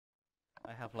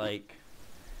I have like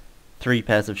 3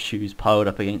 pairs of shoes piled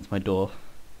up against my door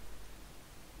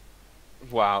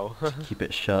Wow. to keep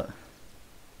it shut.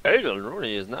 Adel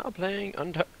Rooney is now playing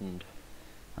Unturned.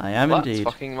 I am That's indeed.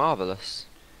 fucking marvellous.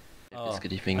 Oh,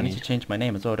 Good I evening. need to change my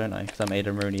name as well, don't I? Because I'm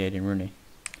Aiden Rooney, Aiden Rooney.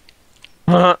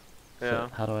 Yeah. So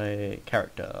how do I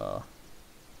character?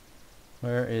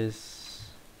 Where is?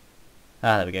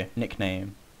 Ah, there we go.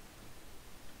 Nickname.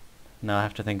 Now I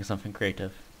have to think of something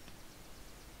creative.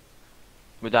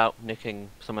 Without nicking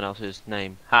someone else's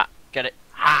name. Ha! Get it?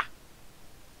 Ha!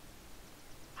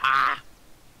 Ha!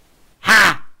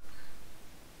 Ha!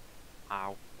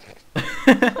 Ow.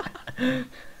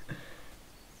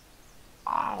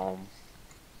 Ow.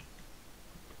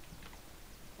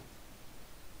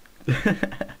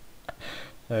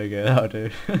 There we go. That'll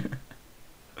do.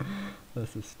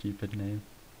 That's a stupid name.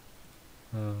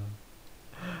 Oh.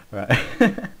 Right.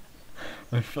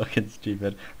 I'm fucking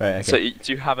stupid. Right, okay. So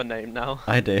do you have a name now?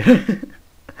 I do.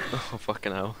 Oh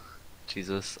fucking hell.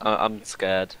 Jesus. I'm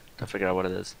scared to figure out what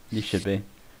it is. You should be.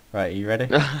 Right, are you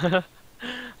ready?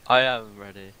 I am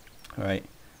ready. Right.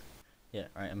 Yeah,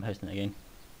 right, I'm hosting it again.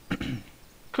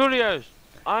 Coolios!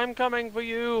 I'm coming for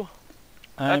you!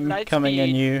 I'm light coming in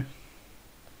speed. you.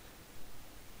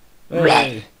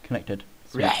 Hey, connected.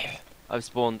 Sweet. I've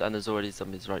spawned and there's already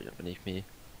zombies right beneath me.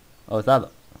 Oh, is that...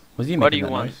 Was you What do making you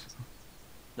that want? noise?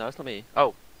 No, it's not me.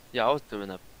 Oh, yeah, I was doing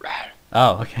that.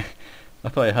 Oh, okay. I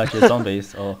thought I heard your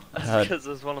zombies, or I That's heard... because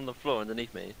there's one on the floor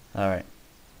underneath me. Alright.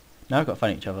 Now we've got to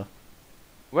find each other.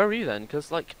 Where were you then?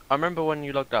 Because, like, I remember when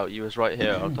you logged out, you was right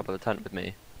here on top of the tent with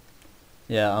me.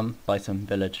 Yeah, I'm by some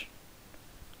village.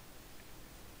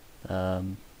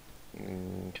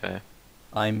 Okay.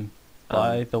 I'm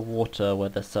by the water where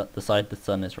the side the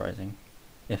sun is rising.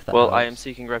 If that Well, helps. I am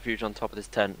seeking refuge on top of this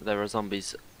tent. There are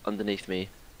zombies underneath me,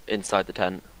 inside the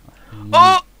tent.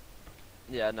 Oh!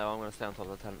 Yeah, no, I'm gonna stay on top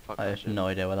of the tent. Fuck I that have shit. no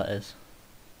idea where that is.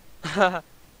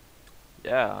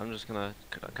 Yeah, I'm just gonna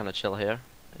kind of chill here.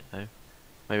 You know,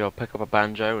 maybe I'll pick up a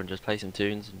banjo and just play some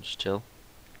tunes and just chill.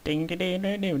 Ding ding ding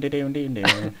ding ding ding ding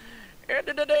ding.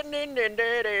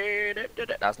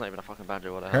 That's not even a fucking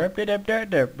banjo. What the hell?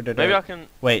 Maybe Maybe I can.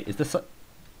 Wait, is the sun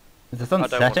I don't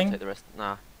want to setting? take the risk.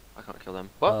 Nah, I can't kill them.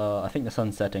 What? I think the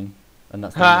sun's setting, and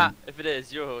that's the Ha! moon. If it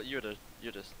is, you're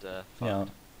just Yeah,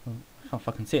 fucked. I can't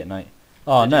fucking see at night.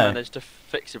 Oh Did you no, manage to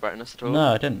fix your brightness at all?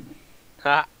 no, I didn't.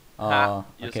 Ha! Oh, Ha!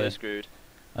 You're so okay. screwed.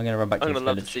 I'm gonna run back to I'm this gonna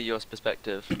love to village. see your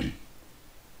perspective.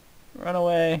 Run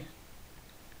away!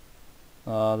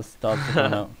 Oh, the stars are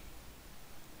coming out.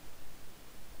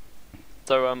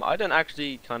 So I don't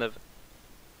actually kind of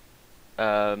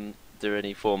do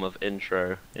any form of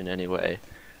intro in any way.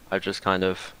 I've just kind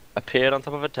of appeared on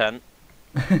top of a tent.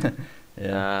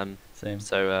 Yeah, same.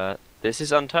 So this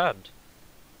is Unturned.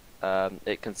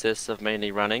 It consists of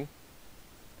mainly running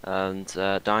and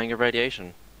dying of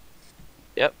radiation.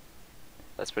 Yep,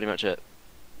 that's pretty much it.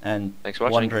 And Thanks for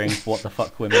watching. wondering what the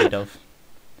fuck we're made of.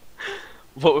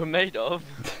 What we're made of?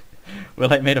 We're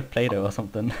like made of Play-Doh or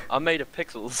something. I'm made of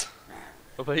pixels.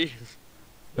 What about you?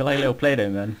 We're like little Play-Doh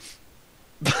men.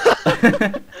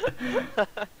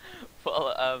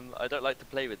 Well, I don't like to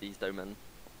play with these dough men.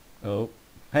 Oh.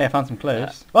 Hey, I found some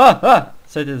clothes. Ah! Ah!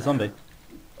 So did the zombie.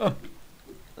 Oh.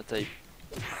 Let's say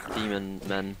demon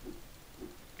men.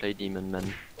 Play demon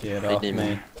men. Get Play off demon.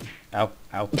 me. Ow,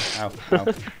 ow, ow, ow.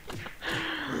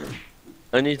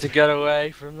 I need to get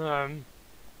away from them.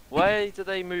 Why do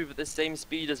they move at the same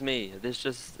speed as me? This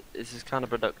is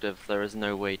counterproductive. There is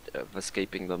no way of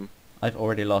escaping them. I've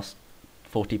already lost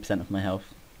 40% of my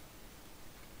health.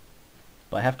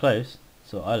 But I have clothes,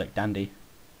 so I look dandy.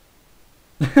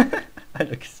 I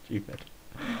look stupid.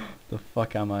 The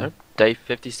fuck am I? Nope. Day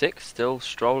 56, still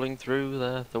strolling through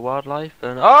the wildlife,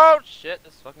 and oh shit,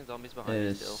 there's fucking zombies It behind me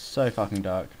is still. so fucking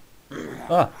dark.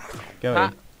 Ah! Go Ha!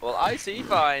 away. Well, I see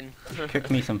fine.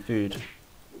 Cook me some food.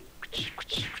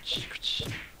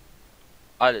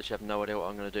 I literally have no idea what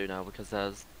I'm gonna do now because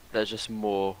there's just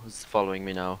more following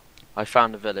me now. I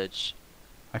found a village,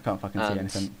 I can't fucking see and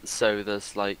anything. so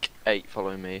there's like 8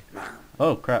 following me.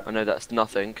 Oh crap. I know that's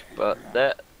nothing, but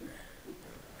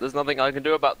there's nothing I can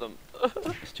do about them.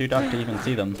 It's too dark to even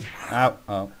see them. Ow.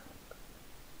 Oh.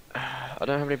 I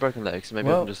don't have any broken legs, so maybe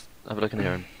I Well, can just have a look in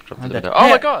here and drop to I'm the dead. window. Oh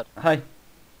Hey! my god! Hi.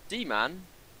 D-man?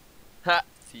 Ha!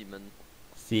 Seaman.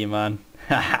 See man.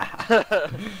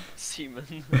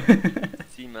 Seaman.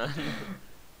 Seaman.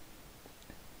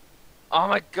 Oh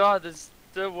my god, there's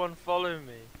still one following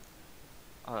me.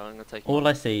 Oh, I'm gonna take All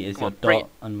I see is Come your on, bring dot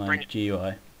on my bring it.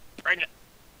 GUI. Bring it!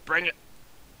 Bring it!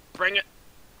 Bring it!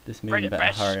 This Bring moon it, better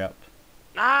bitch. hurry up.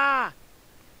 Ah!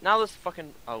 Now there's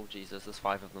fucking... Oh Jesus, there's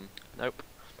 5 of them. Nope.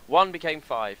 1 became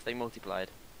 5. They multiplied.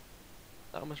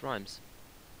 That almost rhymes.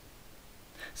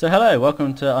 So hello,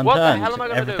 welcome to What the Unturned. hell am I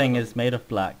gonna do Everything with is made of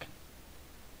black.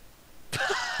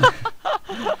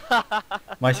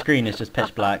 My screen is just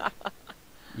pitch black.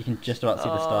 You can just about see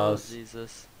the stars.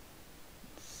 Jesus.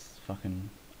 It's fucking...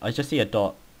 I just see a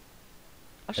dot.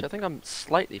 Actually, I think I'm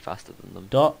slightly faster than them.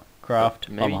 Dot, craft,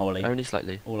 Maybe bumholy. only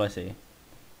slightly. All I see.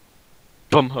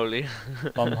 Bumholy.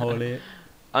 Bumholy.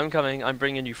 I'm coming. I'm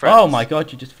bringing you friends. Oh my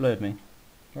god, you just flew at me.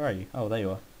 Where are you? Oh, there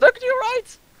you are. Look to your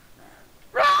right!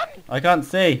 Run! I can't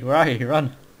see. Where are you?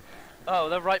 Run. Oh,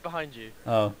 they're right behind you.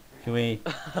 Oh, can we...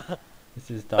 This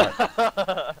is dark.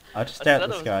 I'll just stare at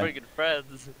the sky. I was bringing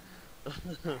friends.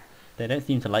 They don't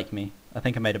seem to like me. I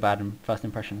think I made a bad first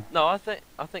impression. No, I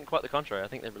think quite the contrary. I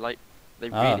think they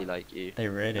really like you. They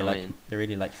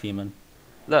really like semen.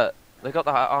 Look, they got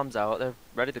their arms out. They're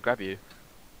ready to grab you.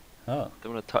 Oh. They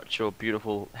want to touch your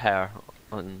beautiful hair.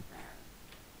 And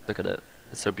look at it.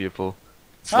 It's so beautiful.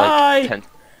 It's Hi! like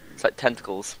it's like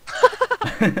tentacles.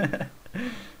 You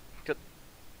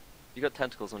got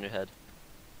tentacles on your head.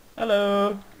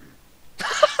 Hello.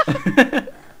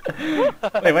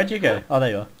 Wait, where'd you go? Oh, there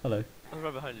you are. Hello. I'm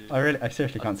right behind you. I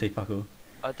seriously can't see fuck all.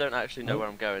 I don't actually know where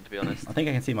I'm going, to be honest. I think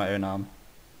I can see my own arm.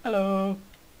 Hello.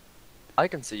 I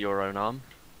can see your own arm.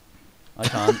 I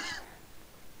can't.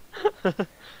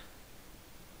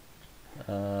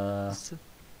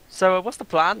 So what's the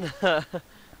plan?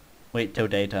 Wait till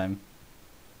daytime.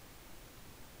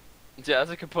 Yeah,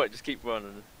 that's a good point. Just keep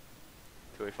running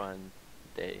till we find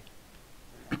day.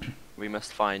 We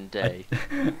must find day.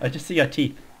 I just see your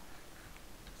teeth.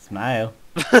 Smile.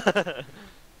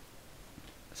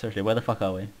 Seriously, where the fuck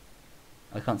are we?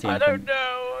 I can't see anything. I don't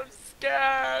know. I'm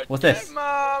scared. What's this?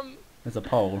 Mom. There's a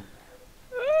pole.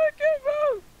 Get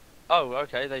Mom. Oh,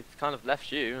 okay. They've kind of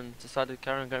left you and decided to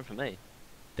carry on going for me.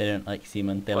 They don't like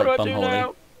semen. They What like do I do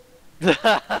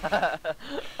bumholy.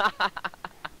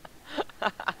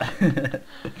 now?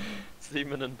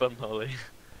 Seaman and bumholy.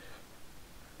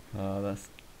 Oh, that's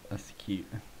cute.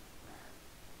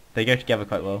 They go together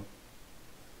quite well.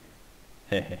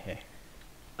 Hehehe.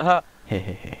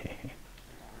 Hehehe.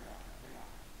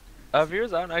 Our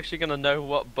viewers aren't actually going to know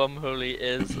what bumholy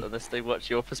is unless they watch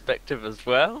your perspective as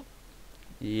well.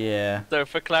 Yeah. So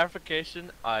for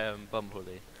clarification, I am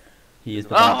bumholy. He is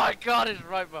the Oh my god, it's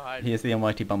right behind He me. is the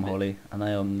almighty bumholy, and I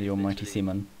am the almighty Literally.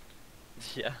 seaman.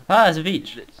 Yeah. Ah, there's a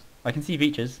beach. I can see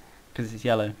beaches because it's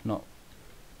yellow, not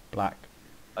black.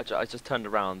 I just turned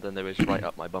around and they were right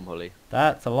up my bumholy.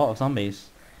 That's a lot of zombies.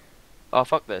 Oh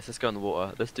fuck this, let's go in the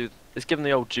water. Let's give them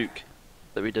the old juke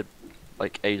that we did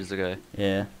like ages ago.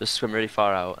 Yeah. Just swim really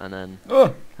far out and then...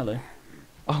 Oh, hello.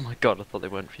 Oh my god, I thought they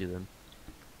weren't for you then.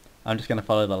 I'm just gonna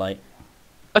follow the light.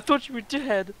 I thought you were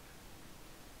dead!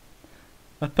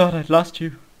 I thought I'd lost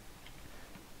you.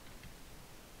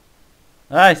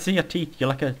 Ah, I see your teeth. You're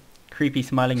like a creepy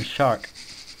smiling shark.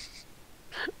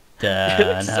 You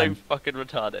look so fucking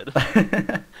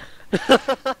retarded.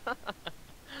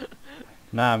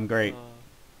 Nah, I'm great.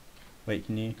 Wait,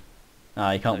 can you?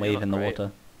 Ah, you can't No, you're wave in not the great.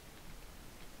 water.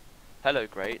 Hello,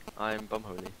 great. I'm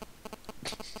bumholy.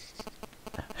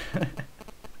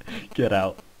 Get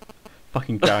out.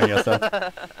 Fucking drown yourself.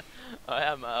 I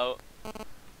am out.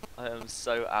 I am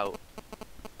so out.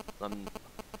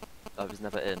 I was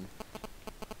never in.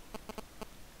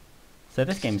 So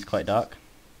this game's quite dark.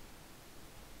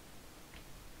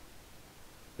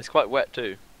 It's quite wet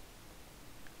too.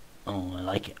 Oh, I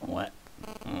like it wet.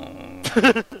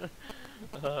 Mm.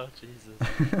 Oh Jesus.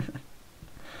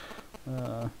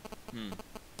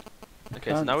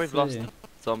 Okay, so now we've lost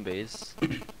zombies.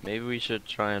 Maybe we should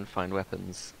try and find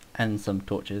weapons. And some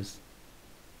torches.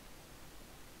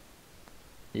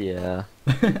 Yeah.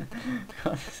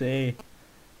 Can't see.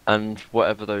 And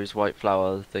whatever those white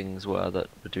flower things were that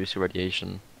reduce your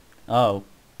radiation. Oh,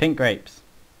 pink grapes.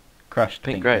 Crushed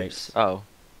Pink grapes. Oh.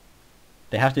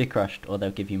 They have to be crushed or they'll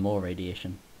give you more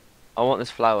radiation. I want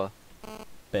this flower.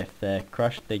 But if they're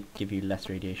crushed, they give you less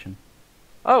radiation.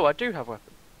 Oh, I do have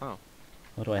weapons. Oh.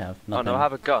 What do I have? Oh Nothing. no, I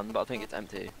have a gun, but I think it's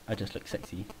empty. I just look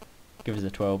sexy. Give us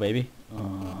a twirl, baby.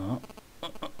 Aww.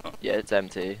 Yeah, it's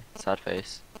empty. Sad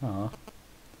face. Aww.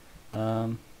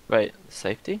 Wait,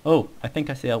 safety? Oh, I think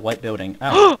I see a white building.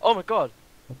 Ow. Oh my god!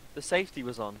 The safety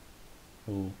was on.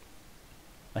 Ooh.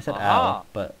 I said Aha. ow,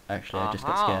 but actually I just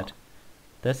got Aha. scared.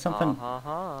 There's something...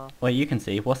 Aha. Wait, you can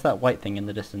see. What's that white thing in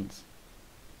the distance?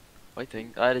 I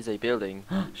think that is a building.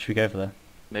 Should we go for there?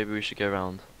 Maybe we should go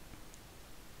around.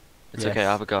 It's Yes. okay,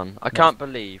 I have a gun. I can't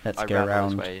believe let's I go ran all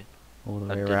around. this way. All the I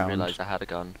way didn't around. realise I had a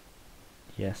gun.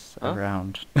 Yes, Huh?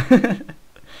 around.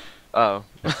 Oh.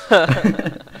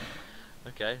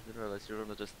 Okay, didn't realise you were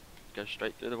gonna just go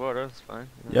straight through the water. It's fine.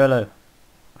 YOLO.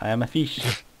 I am a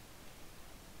fish.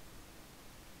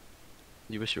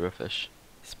 You wish you were a fish.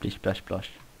 Splish splash splosh.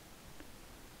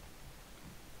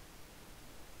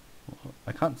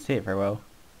 I can't see it very well.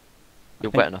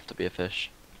 You're wet enough to be a fish.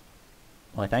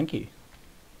 Why, thank you.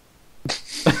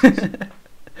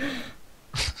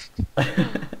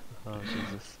 Oh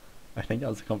Jesus. I think that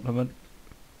was a compliment.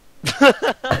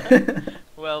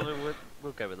 Well,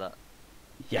 we'll go with that.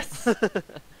 Yes. I'll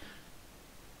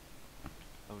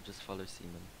just follow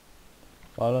seaman.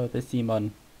 Follow the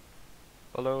seaman.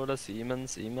 Follow the seaman,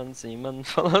 seaman, seaman.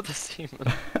 Follow the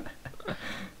seaman.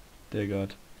 Dear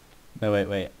God. No,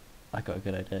 wait. I got a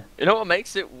good idea. You know what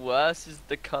makes it worse is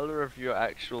the color of your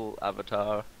actual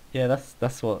avatar. Yeah,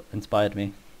 that's what inspired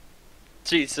me.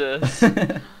 Jesus.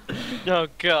 Oh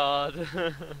God.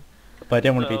 But I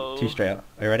didn't want to No. be too straight up.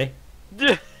 Are you ready?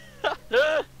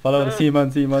 Follow the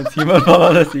seaman, follow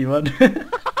the seaman.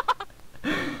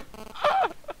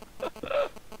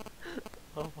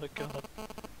 Oh my God.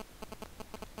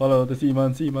 Follow the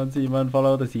seaman,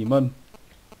 follow the seaman.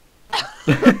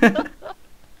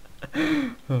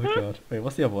 Oh God. Wait,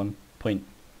 what's the other one? Point.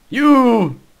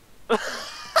 You! Hi.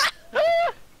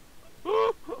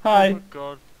 Oh my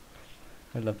God.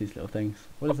 I love these little things.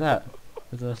 What is that?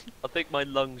 There's a... I think my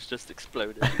lungs just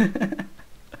exploded.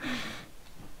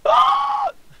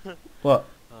 What?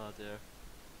 Oh dear.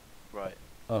 Right.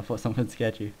 Oh, I thought something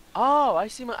scared you. Oh, I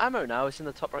see my ammo now. It's in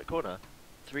the top right corner.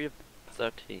 3 of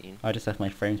 13. I just left my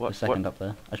frames per second up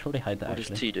there. I should probably hide that What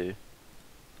actually. does T do?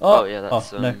 Oh, yeah,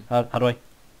 that's, no. How do I?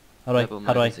 Rebel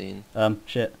How do I? magazine.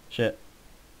 Shit.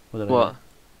 What did I What?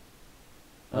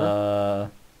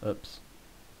 do? Oops.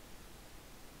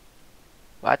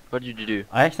 What did you do?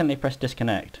 I accidentally pressed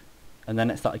disconnect, and then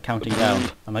it started counting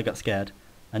down, and I got scared,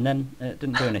 and then it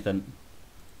didn't do anything.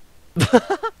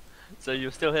 So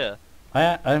you're still here?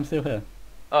 I am still here.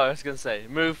 Oh, I was gonna say,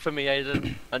 move for me,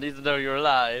 Aiden. I need to know you're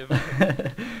alive.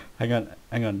 Hang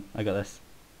on, I got this.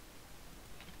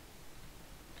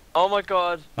 Oh my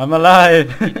God. I'm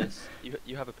alive! Penis.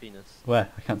 You have a penis. Where?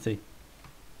 I can't see.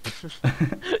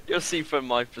 You'll see from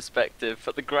my perspective,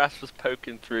 but the grass was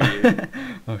poking through you.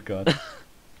 Oh God.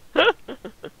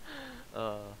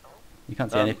 You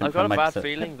can't see anything I've got from a my bad perspective.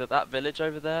 feeling that village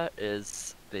over there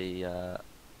is the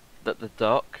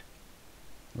dock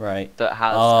Right. that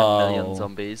has a million Oh.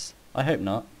 zombies. I hope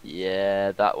not.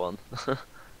 Yeah, that one.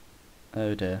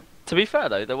 Oh dear. To be fair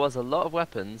though, there was a lot of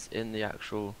weapons in the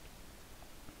actual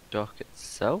dock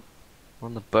itself,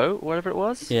 on the boat, whatever it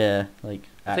was. Yeah, like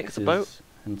axes I think it's a boat.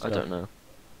 and I stuff. don't know.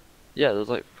 Yeah, there was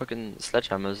like fucking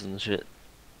sledgehammers and shit.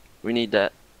 We need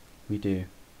that. We do.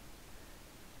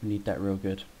 We need that real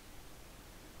good.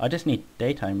 I just need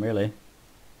daytime, really.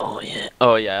 Oh yeah.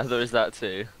 Oh yeah, there is that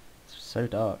too. It's so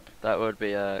dark. That would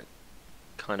be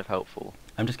kind of helpful.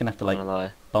 I'm just gonna have to Not like gonna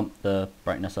lie. bump the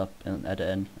brightness up and edit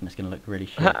in, and it's gonna look really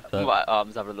shit. But My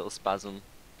arms having a little spasm.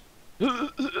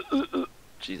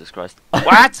 Jesus Christ.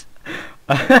 What?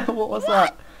 what was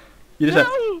that? You just went,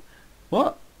 No!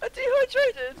 what? I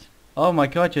dehydrated! Oh my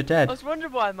God, you're I dead. was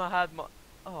wondering why my had my...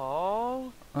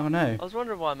 Oh. Oh no. I was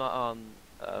wondering why my arm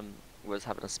was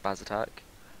having a spaz attack.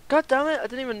 God damn it, I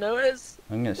didn't even notice.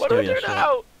 I'm gonna What do steal I your do shit.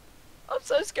 now? I'm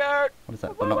so scared. What is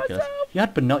that? I'm by Binoculars. myself. You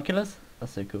had binoculars?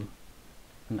 That's so cool.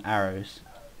 And arrows.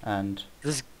 And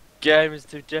This game is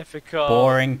too difficult.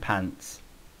 boring pants.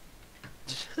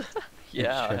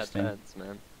 Yeah, I had Interesting. pants,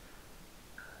 man.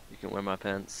 You can wear my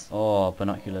pants. Oh,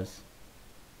 binoculars.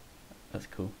 That's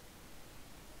cool.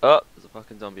 Oh, there's a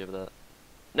fucking zombie over there.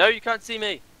 No, you can't see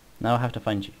me. Now I have to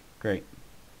find you. Great.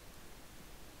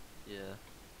 Yeah.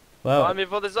 Well, Find me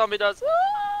before the zombie does.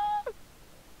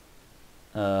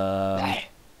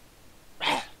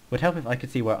 would help if I could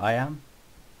see where I am.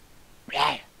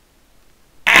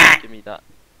 Give me that.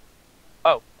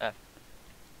 Oh, F.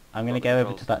 I'm gonna What go over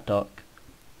controls? to that dock.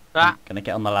 Ah. I'm gonna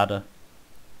get on the ladder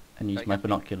and use Okay. my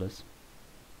binoculars.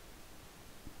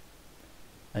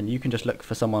 And you can just look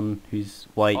for someone who's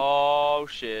white. Oh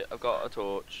shit, I've got a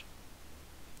torch.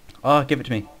 Oh, give it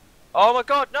to me. Oh my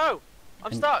God, no! I'm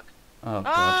And- stuck. Oh God.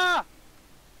 Ah!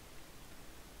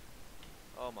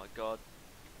 Oh my God.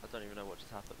 I don't even know what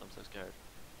just happened. I'm so scared.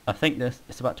 I think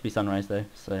it's about to be sunrise though,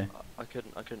 so I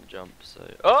couldn't jump, so...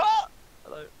 Oh!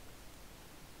 Hello.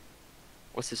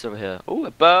 What's this over here? Oh,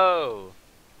 a bow!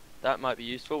 That might be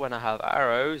useful when I have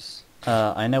arrows.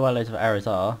 I know where loads of arrows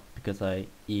are because I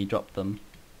dropped them.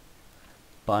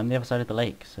 But I'm the other side of the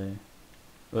lake, so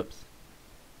whoops.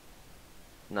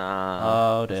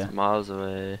 Nah. Oh dear. It's miles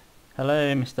away.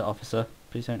 Hello, Mr. Officer.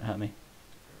 Please don't hurt me.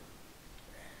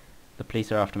 The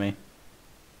police are after me.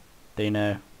 They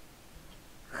know.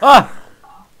 Ah!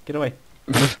 Get away.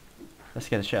 That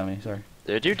scared the shit out of me, sorry.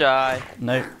 Did you die?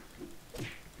 No.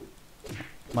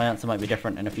 My answer might be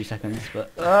different in a few seconds,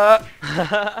 but...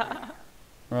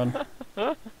 Run.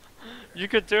 You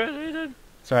could do it, Aiden.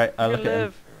 Sorry, I'll You look can at him.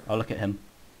 live. I'll look at him.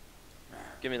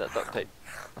 Give me that duct tape.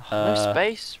 Oh, no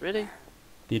space, really?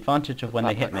 The advantage of when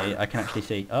they hit me, Papa. I can actually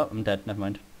see. Oh, I'm dead, never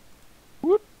mind.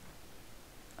 Whoop.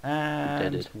 And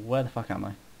Deaded. where the fuck am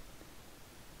I?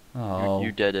 Oh,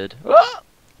 You deaded.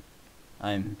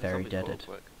 I'm very Zombies deaded.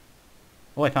 quick.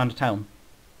 Oh, I found a town.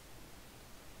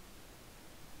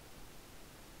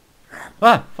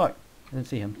 Ah, fuck. I didn't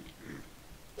see him.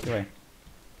 Get away.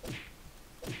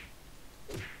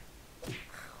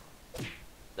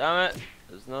 Damn it!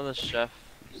 There's another chef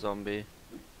zombie.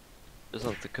 Just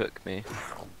wants to cook me.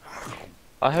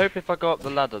 I hope if I go up the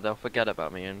ladder they'll forget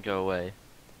about me and go away.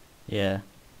 Yeah.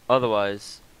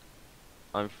 Otherwise,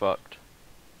 I'm fucked.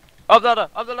 Up the ladder!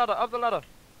 Up the ladder! Up the ladder!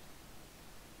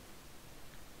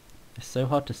 It's so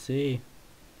hard to see.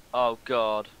 Oh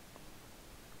god.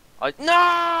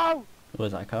 No! Oh,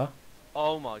 is that a car?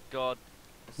 Oh my god.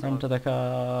 Run to the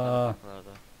car.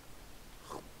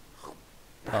 Ladder.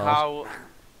 Oh, How oh,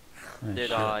 did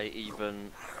shit. I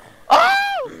even...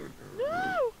 Oh!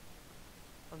 No!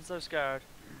 I'm so scared.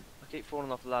 I keep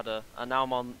falling off the ladder, and now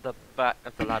I'm on the back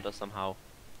of the ladder somehow.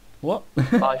 What?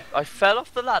 I fell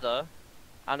off the ladder,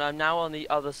 and I'm now on the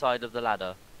other side of the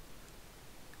ladder.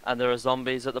 And there are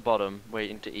zombies at the bottom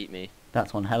waiting to eat me.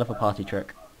 That's one hell of a party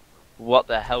trick. What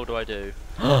the hell do I do?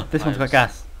 This one's got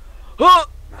gas.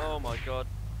 Oh my god.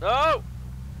 No!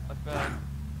 I fell.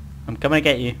 I'm coming to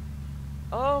get you.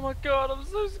 Oh my god, I'm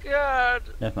so scared!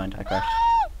 Never mind, I crashed.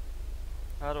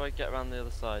 How do I get around the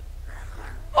other side?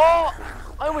 Oh!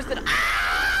 I almost did.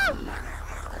 Ah!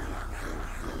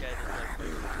 Okay,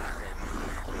 there's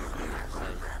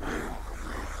no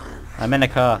I'm in a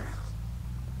car.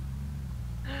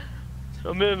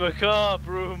 I'm in my car,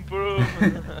 broom, broom.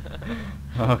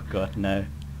 Oh god, no.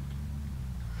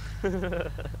 I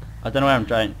don't know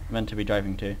where I'm meant to be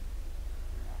driving to.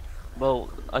 Well,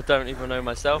 I don't even know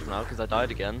myself now because I died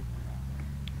again.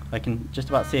 I can just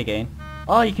about see again.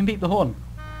 Oh, you can beep the horn.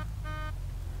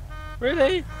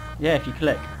 Really? Yeah, if you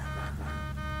click.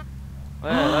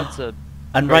 Well, that's a.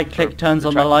 And great right click for turns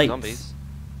on the attracting lights. Zombies.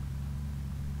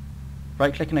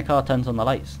 Right click in a car turns on the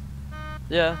lights.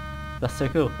 Yeah. That's so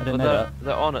cool. I didn't But know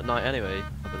they're on at night anyway,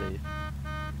 I believe.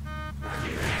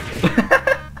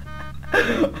 that.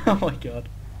 Oh my god.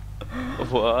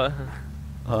 What?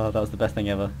 Oh, that was the best thing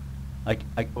ever. You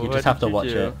What just have did to you watch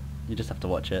do? it. You just have to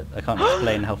watch it. I can't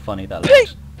explain how funny that Pink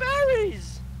looks.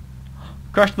 berries!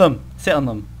 Crush them! Sit on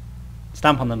them!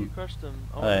 Stamp on You them! crushed them.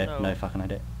 Oh, Oh, no fucking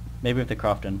idea. Maybe with the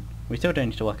crafting. We still don't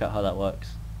need to work out how that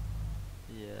works.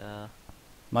 Yeah.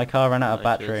 My car ran out of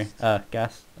I battery. just-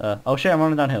 Gas. Oh shit, I'm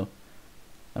running downhill.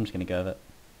 I'm just gonna go with it.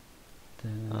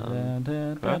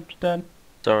 Craft? Dun,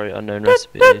 Sorry, unknown dun,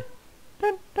 recipe. dun,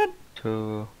 dun, dun,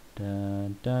 Cool.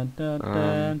 dun, dun, dun,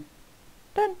 Um.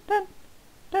 dun, dun,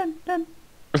 dun, dun.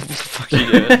 What the fuck are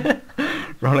you doing?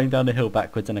 Rolling down the hill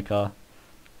backwards in a car.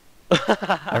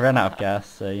 I ran out of gas,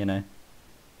 so you know.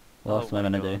 What else am I my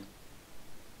gonna do? God.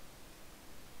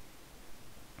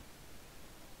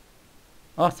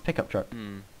 Oh, it's a pickup truck.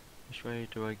 Which way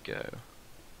do I go?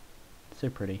 So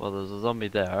pretty. Well, there's a zombie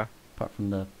there. Apart from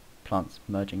the plants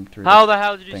merging through. How the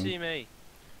hell did you thing. see me?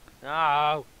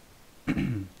 No!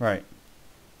 Right.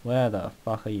 Where the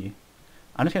fuck are you?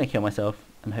 I'm just gonna kill myself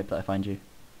and hope that I find you.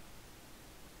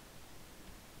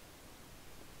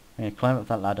 I'm gonna climb up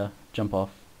that ladder, jump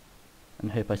off,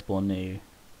 and hope I spawn near you.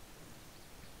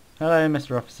 Hello,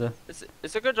 Mr. Officer.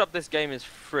 It's a good job this game is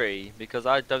free, because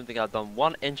I don't think I've done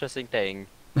one interesting thing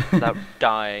without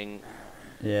dying,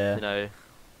 Yeah. you know.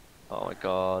 Oh my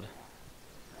god.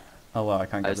 Oh wow, I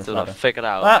can't I get this still ladder. not figured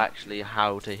out Ah! actually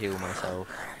how to heal myself.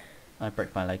 I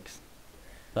broke my legs.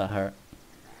 That hurt.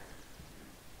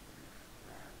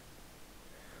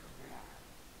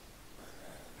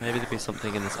 Maybe there'd be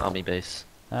something in this army base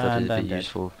that And would I'm be dead.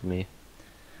 useful for me.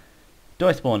 Do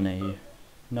I spawn near you?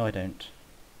 No, I don't.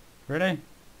 Really?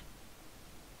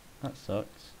 That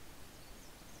sucks.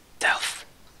 Stealth!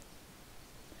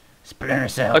 Splinter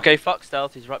Cell! Okay, fuck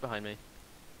stealth, he's right behind me.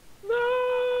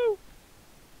 No!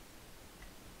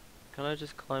 Can I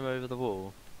just climb over the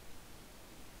wall?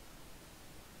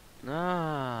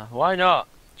 Nah, why not?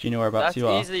 Do you know whereabouts That's you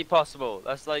are? easily possible.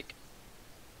 That's like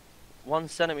 1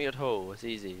 centimetre tall. It's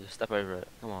easy. Just step over it.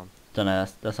 Come on. Don't know,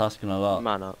 that's asking a lot.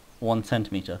 Man up. 1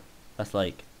 centimetre. That's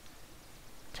like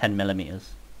 10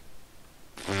 millimeters.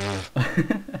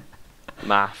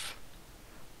 Math.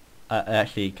 I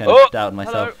actually kind Oh, of doubted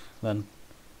myself then.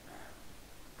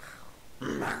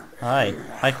 Hi.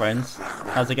 Hi friends.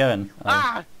 How's it going?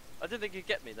 Ah! I didn't think you'd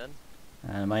get me then.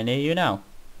 Am I near you now?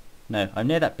 No, I'm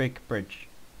near that big bridge.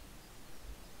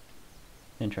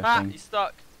 Ah, Interesting. you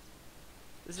stuck.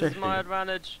 This is Seriously. my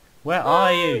advantage. Where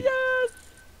are you? Yes!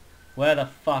 Where the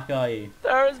fuck are you?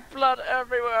 There is blood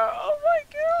everywhere. Oh my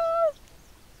god!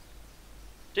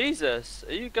 Jesus,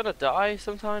 are you gonna die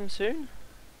sometime soon?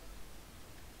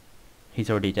 He's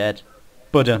already dead.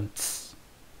 Budunts.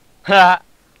 Ha!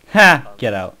 Ha!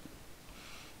 Get out.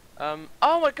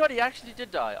 Oh my god, he actually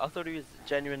did die. I thought he was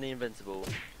genuinely invincible.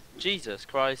 Jesus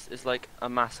Christ, it's like a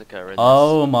massacre in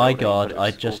Oh this my building, god, but it I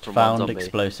was all just from one found zombie.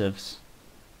 explosives.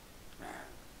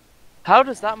 How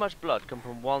does that much blood come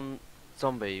from one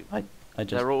zombie? I just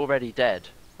They're already dead.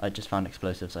 found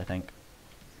explosives, I think.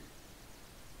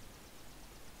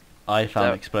 I found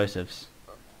They're- explosives.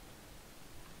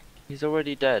 He's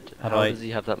already dead. How do How I- does he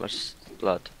have that much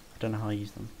blood? I don't know how I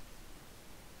use them.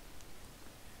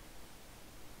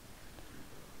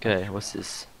 Okay, what's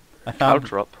this? I Cow found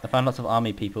drop. I found lots of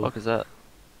army people. What is that?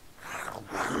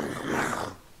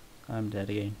 I'm dead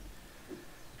again.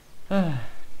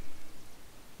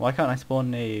 Why can't I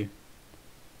spawn near you?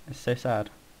 It's so sad.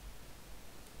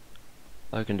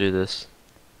 I can do this.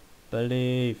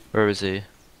 Believe. Where is he?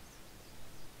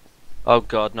 Oh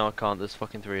god, no I can't. There's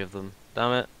fucking 3 of them.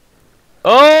 Damn it.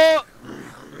 Oh!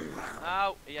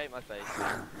 Ow! He ate my face.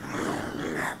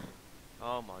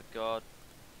 Oh my god.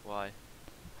 Why?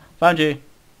 Found you.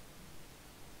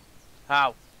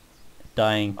 How?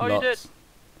 Dying Oh, you lots. did.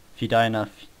 If you die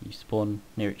enough, you spawn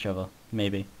near each other.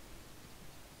 Maybe.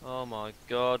 Oh my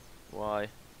god. Why?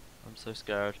 I'm so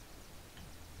scared.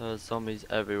 There's zombies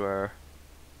everywhere.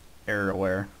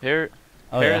 Everywhere. Here,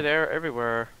 Oh here, yeah. there,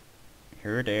 everywhere.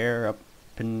 Here, there, up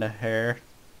in the hair.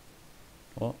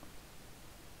 What?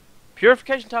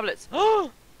 Purification tablets!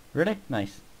 Oh! Really?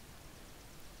 Nice.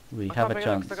 We I have can't a pick it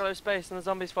up chance. 'cause I got no space and the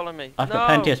zombies follow me. I've no! got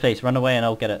plenty of space. Run away and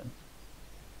I'll get it.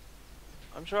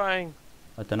 I'm trying.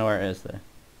 I don't know where it is though.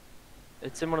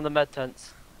 It's in one of the med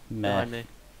tents behind me.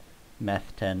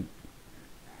 Meth tent.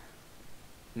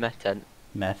 Meth tent.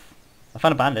 Meth. I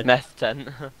found a bandage. Meth tent.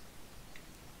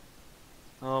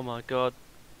 Oh my god.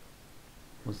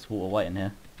 There's water white in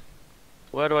here.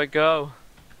 Where do I go?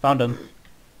 Found him.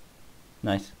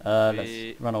 Nice. Let's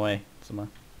We- run away somewhere.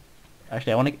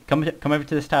 Actually, I want to come over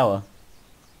to this tower.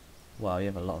 Wow, you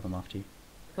have a lot of them after you.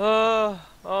 Oh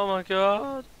my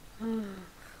god.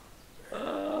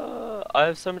 I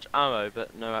have so much ammo,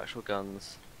 but no actual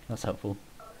guns. That's helpful.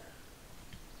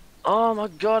 Oh my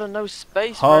god, and no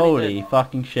space for Holy anything.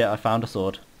 fucking shit! I found a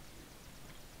sword.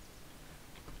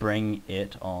 Bring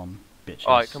it on, bitches.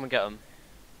 Alright, come and get them.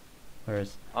 Where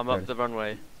is? I'm Where up is- the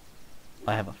runway.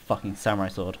 I have a fucking samurai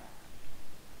sword.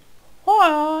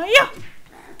 Oh yeah!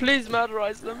 Please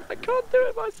murderize them. I can't do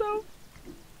it myself.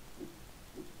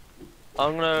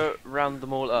 I'm gonna round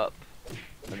them all up.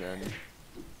 And then...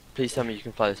 Please tell me you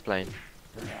can fly this plane.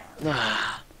 That'd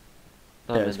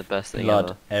There's been the best thing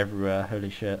blood everywhere. Holy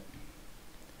shit!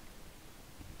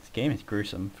 This game is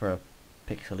gruesome for a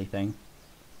pixely thing.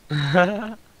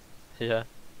 ever. Yeah.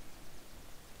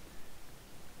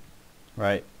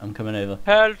 Right, I'm coming over.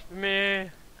 Help me!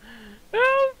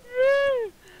 Help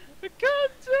me! I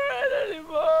can't do it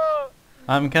anymore!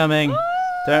 I'm coming.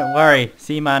 Don't worry.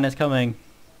 Seaman is coming.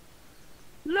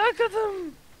 Look at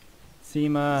them!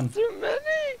 Seaman. Too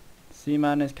many!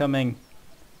 Seaman is coming.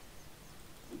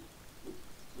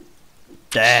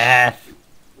 Death.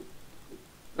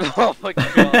 Oh my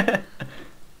god!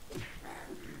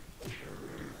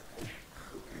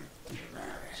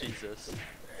 Jesus.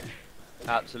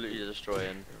 Absolutely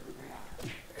destroying.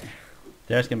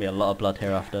 There's gonna be a lot of blood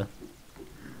hereafter.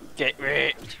 Get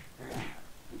ripped!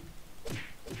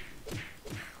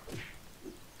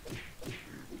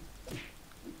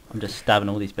 I'm just stabbing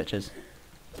all these bitches.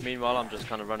 Meanwhile, I'm just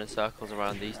kind of running circles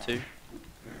around these two.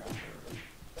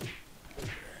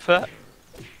 What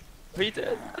are you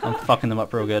doing? I'm fucking them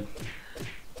up real good.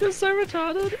 You're so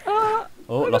retarded! Ah!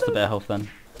 Oh, lost a bit of health then.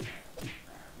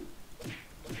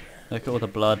 Look at all the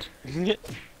blood.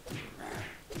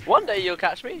 One day you'll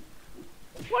catch me.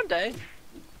 One day.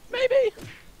 Maybe.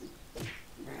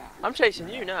 I'm chasing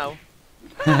you now.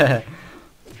 I'm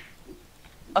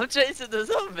chasing the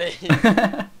zombie.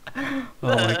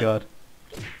 Oh my god.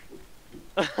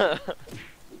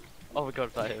 Oh my god,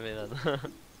 if that hit me then.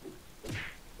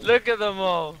 Look at them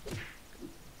all.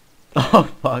 Oh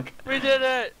fuck. We did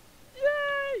it.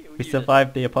 Yay. We did it.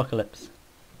 survived the apocalypse.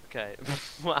 Okay.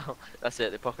 Wow. That's it.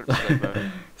 The apocalypse is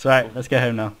over. It's right, let's go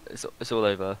home now. It's all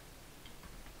over.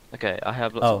 Okay, I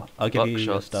have lots Oh, of I'll give you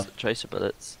your buckshots, stuff. tracer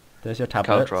bullets. There's your Cow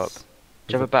tablets. drop. Do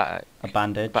There's you have a bag? a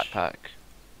bandage. Backpack?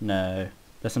 No.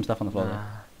 There's some stuff on the floor. Nah.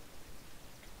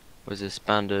 What is this?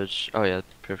 Bandage. Oh yeah,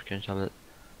 purification tablet.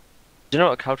 Do you know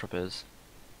what a caltrop is?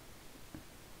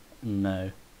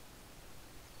 No.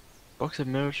 Box of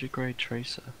military grade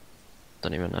tracer.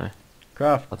 Don't even know.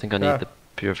 Craft. I think I need the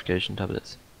purification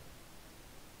tablets.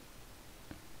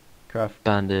 Craft.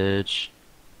 Bandage.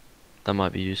 That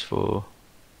might be useful.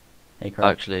 Hey,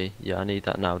 Craft. Actually, yeah, I need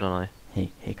that now, don't I?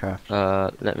 Hey, Craft.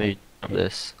 Let me drop hey.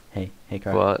 this. Hey,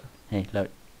 Craft. What? Hey, look.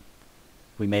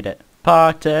 We made it.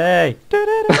 Party!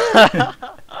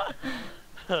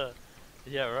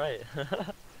 Yeah, right.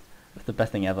 That's the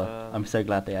best thing ever. I'm so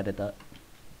glad they added that.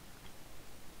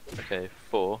 Okay,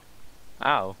 4.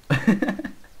 Ow.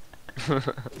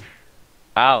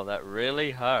 Ow, that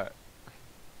really hurt.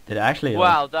 Did it actually?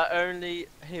 Wow, that only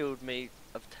healed me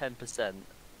of 10%.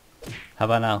 How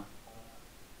about now?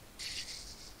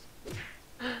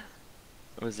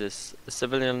 What is this? A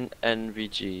civilian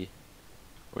NVG.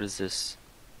 What is this?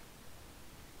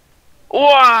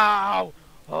 Wow!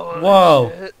 Holy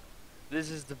Whoa! shit. This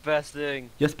is the best thing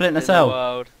You're splitting a in the cell.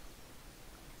 world.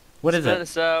 What is Splinter it?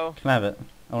 Cell. Can I have it?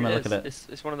 I want to look at it.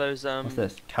 It's one of those What's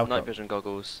this? night vision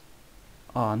goggles.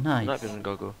 Oh, nice. Night vision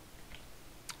goggle.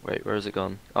 Wait, where has it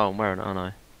gone? Oh, I'm wearing it, aren't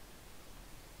I?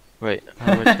 Wait,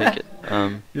 how do I take it?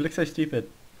 You look so stupid.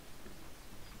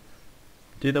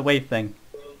 Do the wave thing.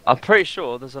 I'm pretty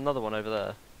sure there's another one over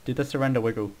there. Do the surrender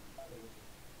wiggle.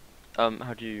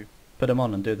 How do you? Put them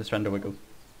on and do the surrender wiggle.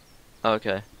 Oh,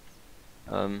 okay.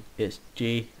 It's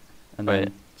G, and Wait.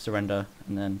 then surrender,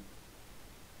 and then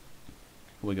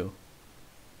wiggle.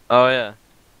 Oh yeah.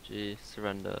 G,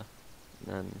 surrender,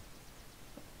 and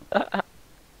then.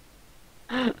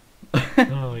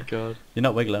 Oh my god. You're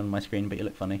not wiggling on my screen, but you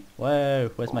look funny. Whoa,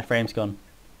 where's my frames gone?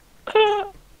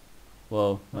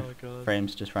 Whoa, my Oh god.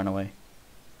 frames just ran away.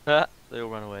 They all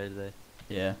ran away, did they?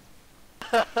 Yeah.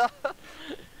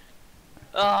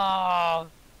 Oh!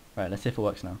 Right, let's see if it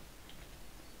works now.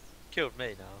 Killed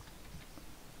me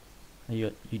now. Are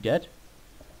you dead?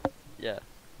 Yeah.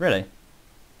 Really?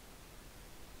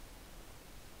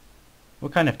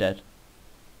 What kind of dead?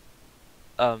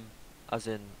 As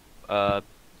in,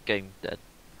 game dead.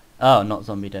 Oh, not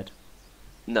zombie dead.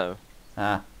 No.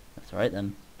 Ah, that's alright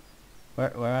then.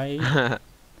 Where are you? I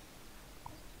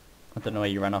don't know where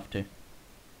you ran off to.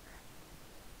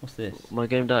 What's this? My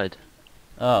game died.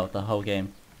 Oh, the whole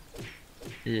game.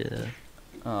 Yeah.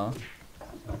 Oh.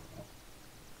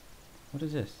 What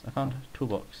is this? I found a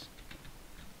toolbox.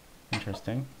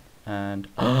 Interesting. And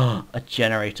a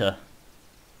generator.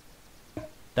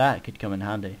 That could come in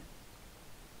handy.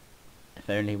 If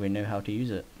only we knew how to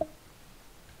use it.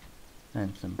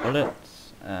 And some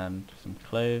bullets and some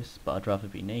clothes, but I'd rather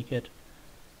be naked.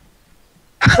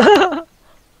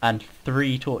 And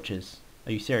 3 torches.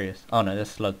 Are you serious? Oh no, they're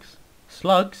slugs.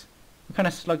 Slugs? What kind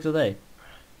of slugs are they?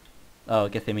 Oh, I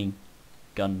guess they mean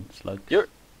gun slugs.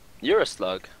 You're a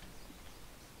slug.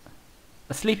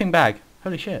 A sleeping bag.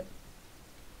 Holy shit.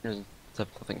 There's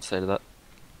nothing to say to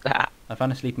that. I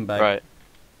found a sleeping bag. Right.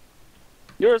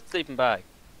 You're a sleeping bag.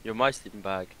 You're my sleeping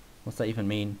bag. What's that even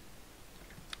mean?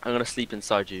 I'm gonna sleep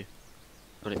inside you.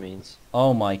 That's what it means.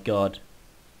 Oh my god.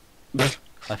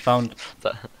 I found...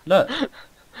 That Look!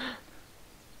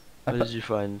 what did you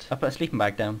find? I put a sleeping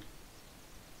bag down.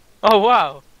 Oh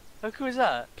wow! How cool is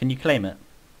that? Can you claim it?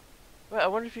 Wait, I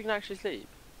wonder if you can actually sleep.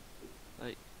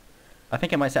 I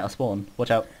think it might set a spawn.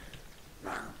 Watch out.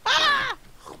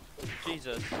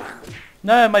 Jesus.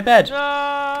 No, my bed!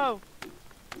 No!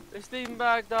 The sleeping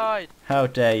bag died. How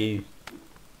dare you.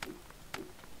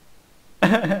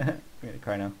 I'm gonna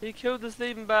cry now. He killed the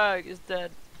sleeping bag. It's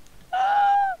dead.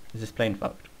 Is this plane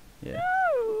fucked? Yeah.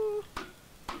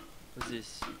 What's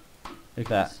this?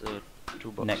 Look at It's that. a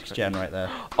toolbox. Next gen right there.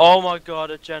 Oh my god,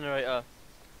 a generator.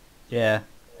 Yeah.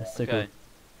 That's so Okay.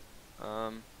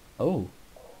 cool. Oh.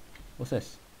 What's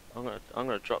this? I'm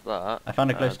gonna drop that. I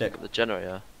found a glow and stick. pick up the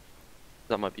generator.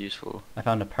 That might be useful. I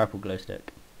found a purple glow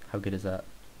stick. How good is that?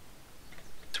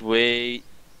 Sweet.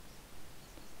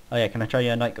 Oh yeah, can I try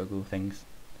your night goggle things?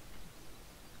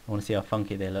 I want to see how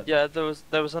funky they look. Yeah, there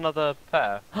was another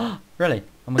pair. Really?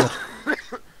 Oh my god.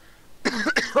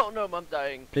 Oh no, I'm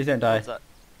dying. Please don't die. What's that?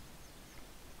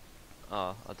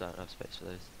 Oh, I don't have space for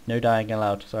those. No dying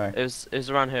allowed, sorry. It was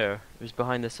around here. It was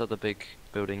behind this other big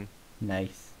building.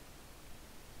 Nice.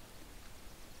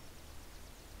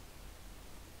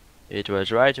 It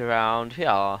was right around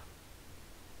here.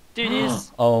 Do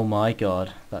this. Oh my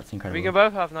god, that's incredible. We can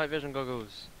both have night vision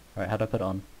goggles. Right, how do I put it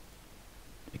on?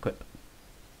 Equip.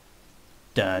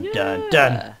 Dun Yeah. dun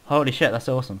dun! Holy shit, that's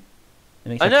awesome. It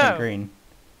makes I everything know. green.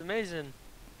 It's amazing.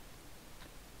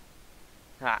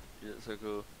 Ha! You look so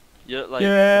cool. You look like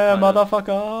Yeah, some kind of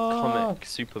motherfucker! comic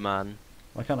Superman.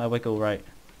 Why can't I wiggle right?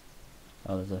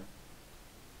 Oh, there's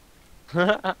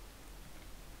a...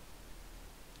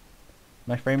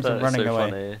 My frames are That is running so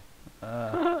away.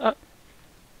 funny.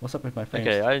 What's up with my frames?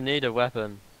 Okay, I need a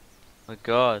weapon. My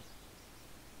god.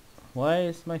 Why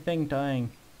is my thing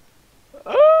dying?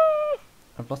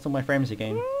 I've lost all my frames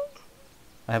again.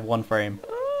 I have 1 frame.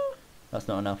 That's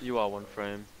not enough. You are 1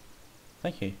 frame.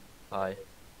 Thank you. Hi.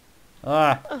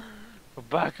 Ah!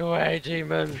 Back away,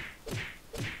 demon!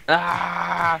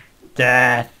 Ah!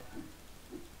 Death!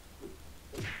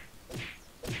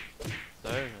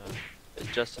 So, it's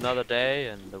just another day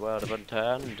in the world of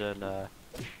Unturned, and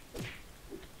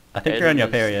I think you're on your Aiden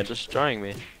is period. destroying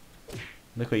me.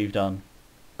 Look what you've done.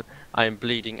 I am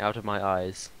bleeding out of my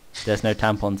eyes. There's no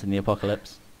tampons in the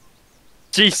apocalypse.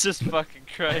 Jesus fucking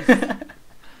Christ!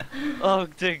 Oh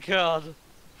dear God!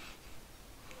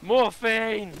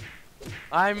 Morphine!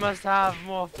 I must have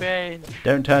morphine!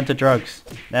 Don't turn to drugs.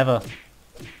 Never.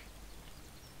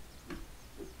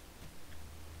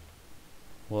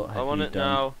 What have I want you it done?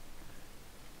 now.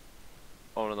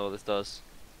 I want to know what this does.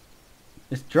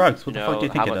 It's drugs. What You the fuck do you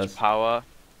know think how it much does? power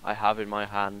I have in my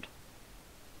hand?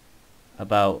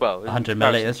 About Well, in 100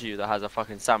 comparison milliliters. to you that has a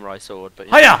fucking samurai sword, but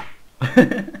Hiya!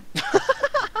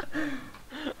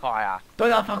 Hiya!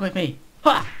 Don't fuck with me.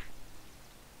 Ha!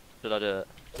 Should I do it?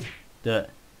 Do it.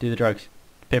 Do the drugs.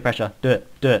 Peer pressure. Do it.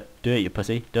 Do it. Do it, you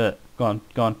pussy. Do it. Go on.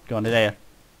 Go on. Go on. There.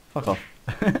 Fuck off.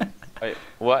 Wait,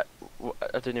 what?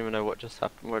 I didn't even know what just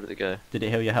happened. Where did it go? Did it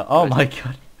heal your health? Oh my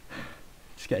god.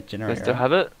 Just get a Do I generator. still out.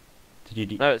 have it? Did you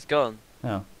do... No, it's gone.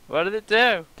 Oh. What did it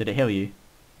do? Did it heal you?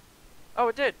 Oh,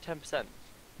 it did. 10%.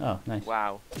 Oh, nice.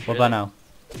 Wow. What about now?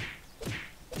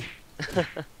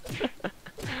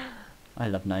 I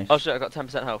love knives. Oh shit, I got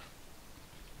 10% health.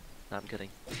 No, I'm kidding.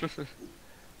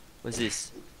 What's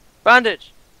this?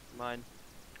 Bandage! Mine.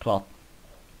 Cloth.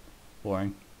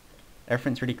 Boring.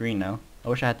 Everything's really green now. I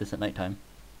wish I had this at night time.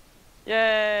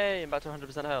 Yay! I'm back to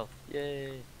 100% health.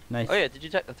 Yay. Nice. Oh yeah, did you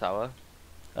check the tower?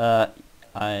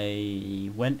 I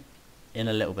went in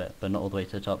a little bit, but not all the way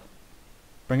to the top.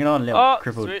 Bring it on, little Oh,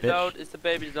 crippled sweet bitch. load, it's the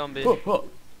baby zombie. Whoa, whoa.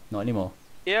 Not anymore.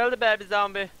 Kill the baby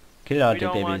zombie. Kill our We dead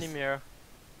don't want babies. him here.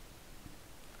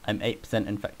 I'm 8%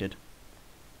 infected.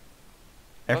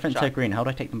 Everything's so shot. green. How do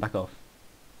I take them back off?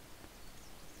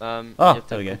 Oh, Oh, you have to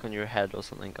there we go. click on your head or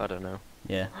something. I don't know.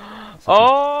 Yeah.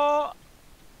 Oh,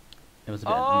 It was a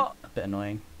bit, oh. a bit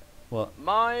annoying. What?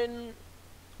 Mine.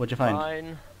 What'd you find?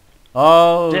 Mine.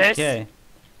 Oh, This. okay.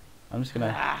 I'm just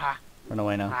gonna Ah, run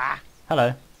away now. ah.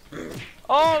 Hello.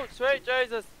 Oh, sweet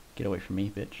Jesus. Get away from me,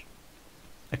 bitch.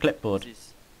 A clipboard.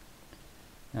 This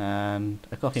And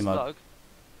a coffee mug. slug.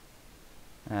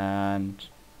 And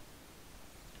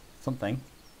something.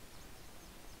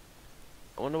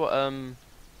 I wonder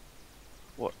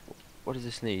what does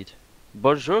this need?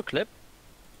 Bonjour clip.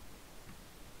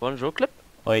 Bonjour clip.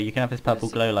 Oh, yeah, you can have this purple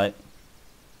Yes. glow light.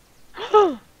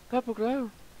 Purple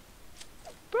glow.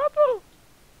 Purple.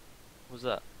 What's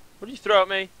that? What did you throw at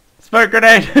me? Smoke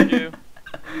grenade! You.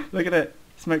 Look at it.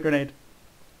 Smoke grenade.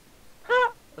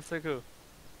 That's so cool. You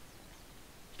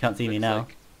can't see me Looks now.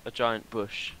 like a giant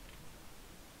bush.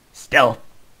 Stealth.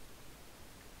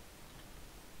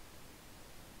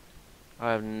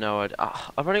 I have no idea.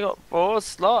 Ah, I've only got 4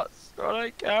 slots. What do I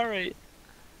carry?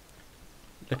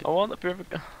 Look I want the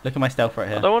Look at my stealth right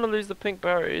I here. don't want to lose the pink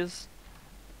berries.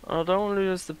 I don't want to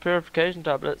lose the purification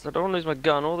tablets. I don't want to lose my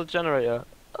gun or the generator.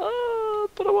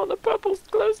 But I want the purple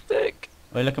glow stick.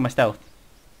 Oh, look at my stealth.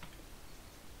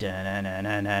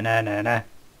 Da-na-na-na-na-na-na.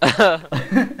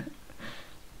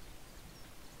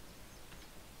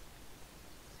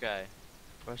 Okay,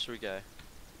 where should we go?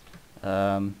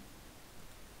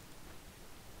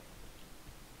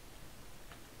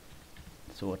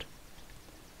 Sword.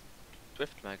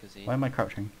 Swift magazine. Why am I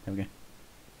crouching? There we go.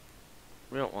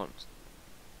 We don't want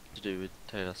to do with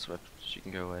Taylor Swift. She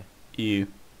can go away. You.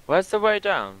 Where's the way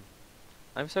down?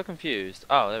 I'm so confused.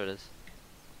 Oh, there it is.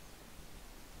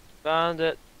 Found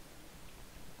it.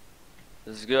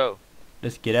 Let's go.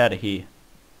 Let's get out of here.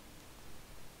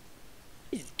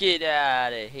 Let's get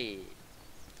out of here.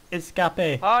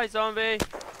 Escape. Hi, zombie.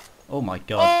 Oh my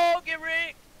god. Oh, get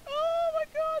Rick. Oh my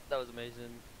god, that was amazing.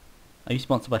 Are you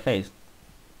sponsored by FaZe?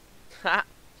 Ha.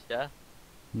 Yeah.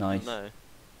 Nice. No.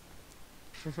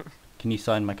 Can you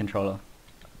sign my controller?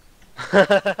 I'm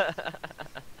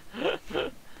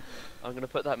gonna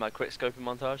put that in my quick scoping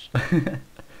montage.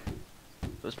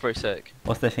 It was pretty sick.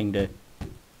 What's this thing do?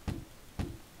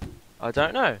 I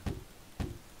don't know.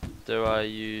 Do I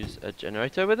use a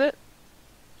generator with it?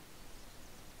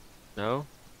 No.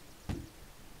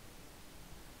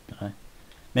 No.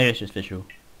 Maybe it's just visual.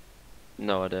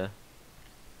 No idea.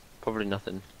 Probably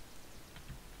nothing.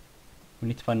 We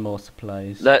need to find more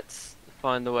supplies. Let's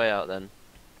find the way out then.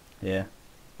 Yeah.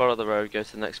 Follow the road, go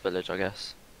to the next village, I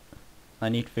guess. I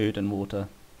need food and water.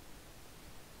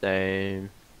 Same.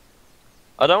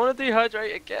 I don't want to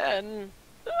dehydrate again.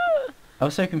 I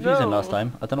was so confusing No. last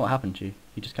time. I don't know what happened to you.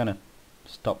 You just kind of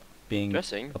stopped being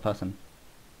Dressing? a person.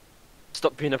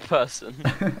 Stop being a person.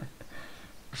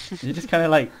 You just kind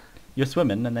of like, you're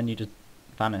swimming and then you just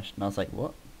vanished. And I was like,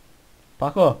 what?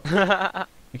 Parkour!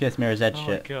 Okay, it's Mirror's Edge Oh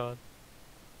shit. my god.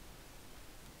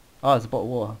 Oh, there's a bottle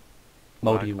of water.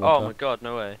 Mouldy Oh water. my god,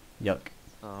 no way. Yuck.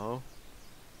 Oh.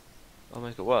 I'll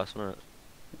make it worse, won't it?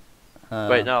 Uh,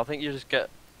 Wait, no, I think you just get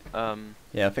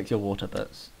Yeah, fix your water, but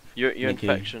your make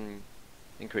you- infection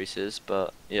increases,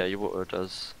 but yeah, your water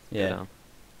does Yeah. go down.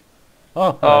 Oh,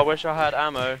 Oh, I hello. wish I had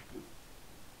ammo.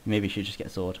 Maybe you should just get a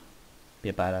sword. Be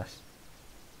a badass.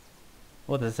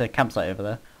 Oh, there's a campsite over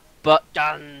there. But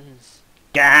guns.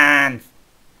 Gans!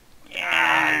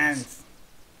 Gans!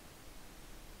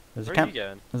 There's Where are you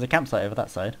going? There's a campsite over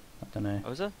that side. I don't know.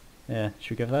 Oh, is there? Yeah,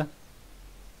 should we go over there?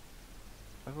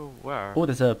 Oh, where? Oh,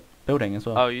 there's a building as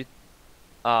well. Oh, you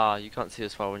can't see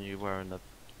as far when you're wearing the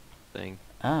thing.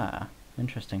 Ah,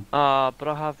 interesting. But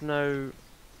I have no.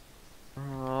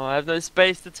 Oh, I have no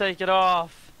space to take it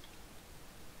off.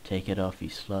 Take it off, you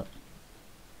slut.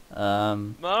 I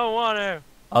don't want to.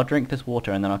 I'll drink this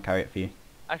water and then I'll carry it for you.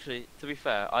 Actually, to be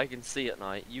fair, I can see at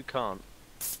night. You can't.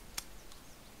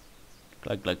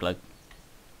 Glug, glug, glug.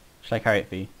 Should I carry it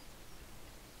for you?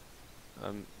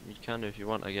 You can do if you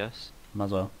want, I guess. Might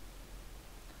as well.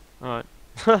 Alright.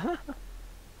 I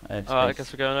have I space.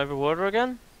 guess we're going over water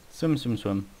again. Swim, swim,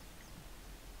 swim.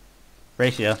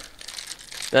 Ratio.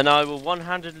 Then I will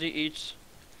one-handedly eat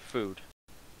food.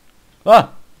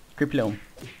 Ah! Creepy little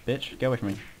bitch, get away from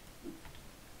me.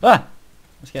 Ah!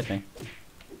 That scared me.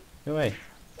 Go away.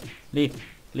 Leave,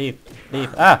 leave,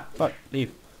 leave. Ah! Fuck,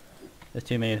 leave. There's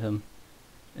too many of them.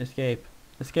 Escape,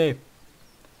 escape.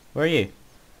 Where are you?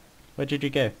 Where did you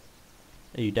go?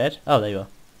 Are you dead? Oh, there you are.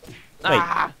 Wait.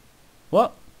 Ah!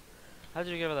 What? How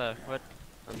did you get over there? What?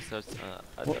 I'm so.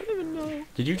 I What? don't even know.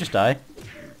 Did you just die?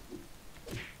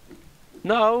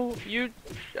 No, you.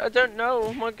 I don't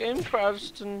know. My game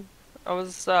crashed and I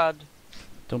was sad.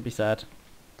 Don't be sad.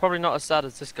 Probably not as sad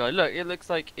as this guy. Look, it looks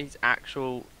like he's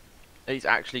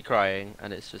actually crying,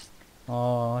 and it's just.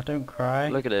 Oh, don't cry.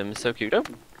 Look at him. He's so cute.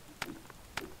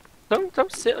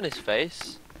 Don't sit on his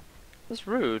face. That's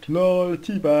rude. No,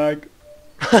 teabag.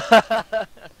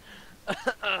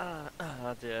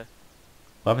 Oh dear.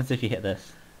 What happens if you hit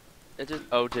this? It just.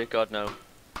 Oh dear God, no.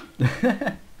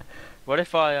 What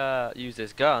if I use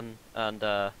this gun and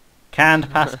Canned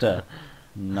pasta.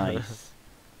 Nice.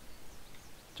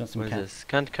 Do you want some what is can? this?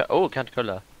 Canned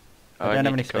cola. Oh, I don't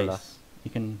have need any cola. space.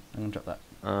 You can. I'm gonna drop that.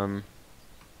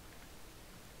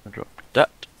 I dropped that.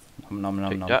 Nom nom nom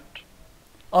Take nom. that.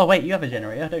 Oh wait, you have a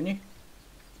generator, don't you?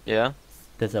 Yeah.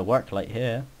 There's a work light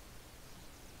here.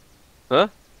 Huh?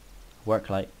 Work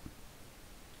light.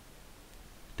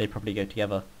 They probably go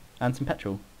together. And some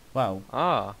petrol. Wow.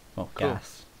 Ah. Well, Cool.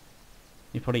 gas.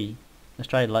 You probably. Let's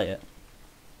try to light it.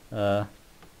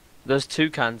 There's 2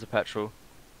 cans of petrol.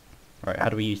 Right. How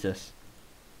do we use this?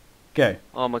 Go.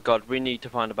 Oh my God, we need to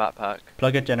find a backpack.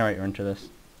 Plug a generator into this.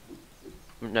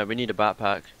 No, we need a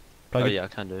backpack. Plug Oh it. yeah, I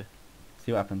can do.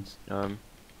 See what happens.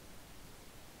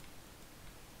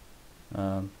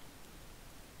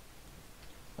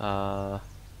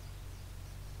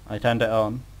 I turned it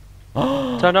on.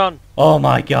 Turn on. Oh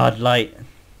my God! Light.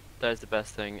 That is the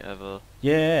best thing ever.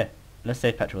 Yeah. Let's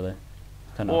save petrol though.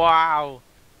 Turn on. Wow.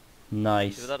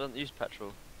 Nice. Yeah, but that doesn't use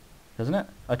petrol. Doesn't it?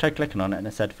 I tried clicking on it and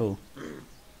it said full.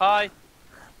 Hi.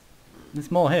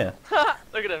 There's more here.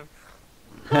 Look at him.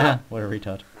 What a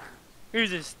retard.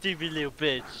 Who's this stupid little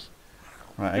bitch?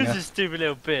 Right, Who's this stupid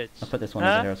little bitch? I'll put this one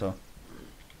Huh? over here as well.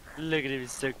 Look at him,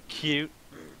 he's so cute.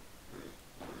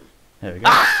 There we go.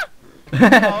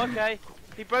 Oh, okay.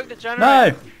 He broke the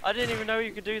generator. No! I didn't even know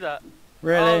you could do that.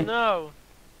 Really? Oh no.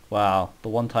 Wow, the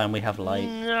one time we have light.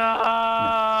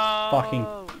 No. Fucking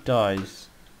dies.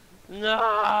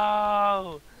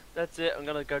 No. That's it. I'm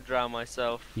gonna go drown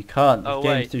myself. You can't, this Oh,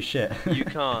 game's wait. too shit. You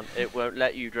can't. It won't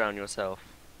let you drown yourself.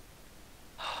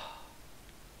 I'm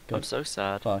God so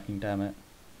sad. fucking damn it.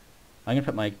 I'm gonna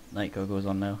put my night goggles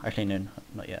on now. Actually, no,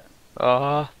 not yet.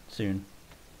 Ah. Soon.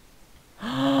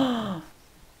 I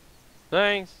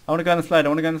Thanks. wanna go on the slide, I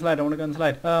wanna go on the slide, I wanna go on the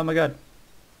slide. Oh my God.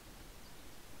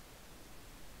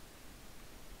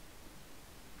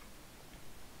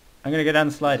 I'm gonna go down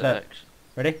the slide, look.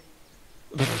 Ready?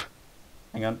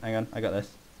 hang on, I got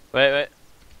this. Wait.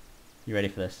 You ready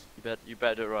for this? You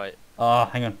better do it right. Oh,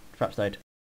 hang on, trap side.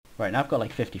 Right, now I've got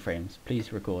like 50 frames.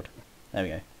 Please record. There we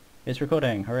go. It's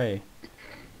recording, hooray.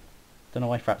 Don't know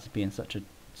why Fraps is being such a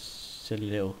silly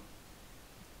little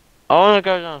I wanna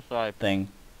go downside. thing.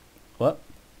 What?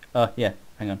 Oh, yeah.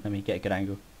 Hang on, let me get a good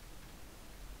angle.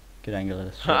 Good angle of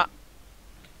this shot.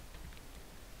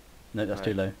 No, that's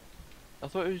too low. I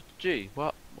thought it was G.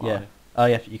 What? Why? Yeah. Oh,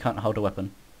 yeah, you can't hold a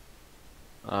weapon.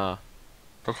 Ah.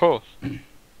 Of course.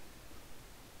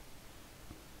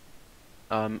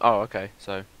 Oh, okay,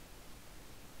 so.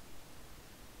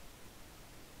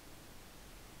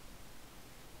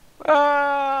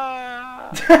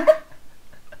 Ah!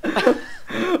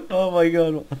 Oh my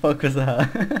god, what the fuck was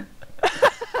that?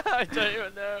 I don't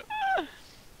even know.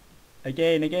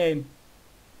 Again.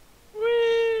 Whee!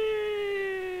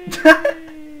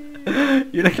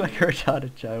 You look like a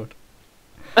retarded child.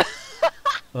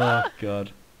 Oh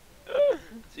god.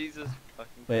 Jesus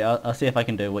fucking. Wait, I'll see if I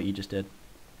can do what you just did.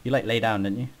 You like lay down,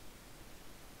 didn't you?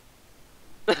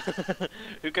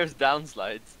 Who goes down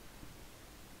slides?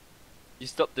 You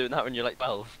stopped doing that when you're like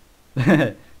 12.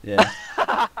 Yeah.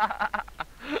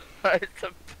 That is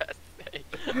the best thing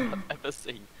I've ever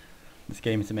seen. This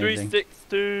game is amazing.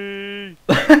 360!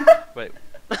 Wait.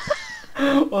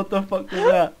 What the fuck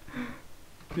was that?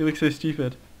 You look so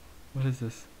stupid. What is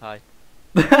this? Hi.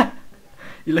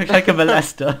 You look like a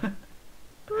molester.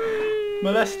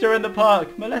 Molester in the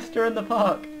park! Molester in the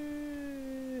park!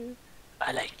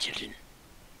 I like children.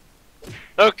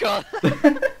 Oh god!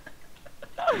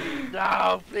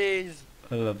 No, please!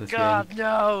 I love this God, game.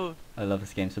 no! I love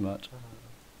this game so much.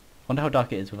 Wonder how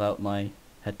dark it is without my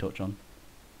head torch on.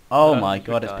 Oh my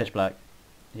god, it's pitch black.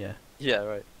 Yeah. Yeah,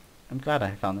 right. I'm glad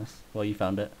I found this. Well, you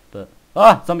found it, but...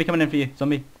 Ah! Zombie coming in for you!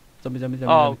 Zombie! Zombie.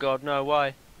 Oh god, no,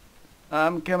 why?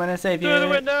 I'm coming to save you! Through the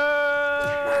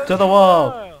window! To the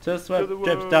wall! To sweat the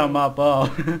drips wall. down my ball!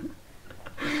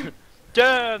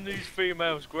 Damn, these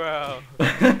females growl!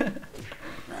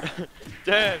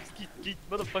 Damn, skeet,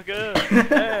 motherfucker!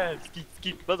 Damn,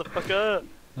 skeet, motherfucker!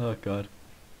 Oh god.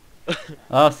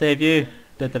 I'll save you!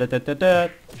 Da.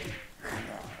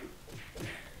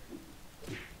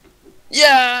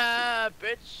 Yeah,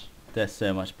 bitch! There's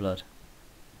so much blood.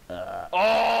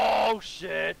 Oh,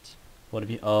 shit! What have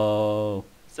you... Oh...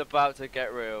 It's about to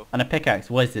get real. And a pickaxe.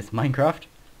 What is this? Minecraft?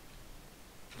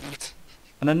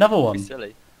 And another Don't one. be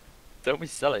silly. Don't be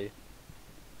silly.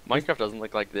 Minecraft doesn't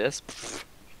look like this.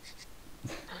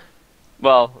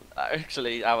 Well,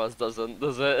 actually, ours doesn't,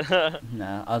 does it?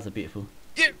 Nah, ours are beautiful.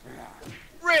 Get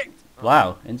wrecked!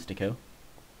 Wow, insta-kill.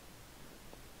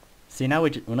 See, now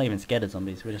we're not even scared of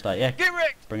zombies. We're just like, yeah, Get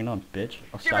wrecked! bring it on, bitch.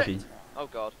 I'll Get stab you. wrecked! Oh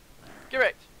god. Get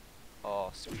wrecked! Oh,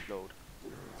 sweet lord.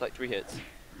 It's like 3 hits.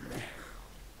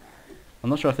 I'm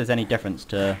not sure if there's any difference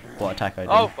to what attack I do.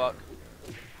 Oh fuck.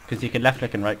 Because you can left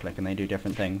click and right click and they do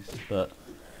different things, but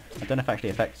I don't know if it actually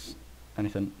affects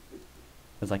anything.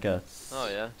 There's like a Oh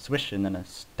yeah. swish and then a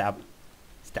stab.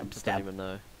 I don't Stab. even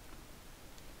know.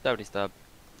 Stabby stab.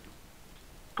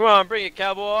 Come on, bring it,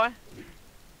 cowboy!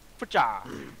 Fucha!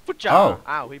 Fucha! Oh.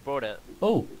 Ow, he brought it.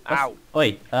 Oh! Ow.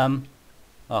 Oi,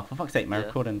 oh, for fuck's sake, my Yeah.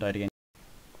 recording died again.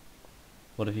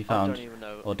 What have you I found? don't even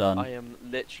know. Or done? I am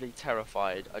literally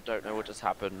terrified. I don't know what just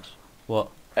happened. What?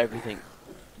 Everything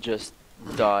just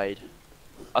died.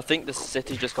 I think the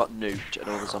city just got nuked and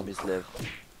all the zombies live.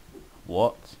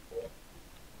 What?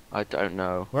 I don't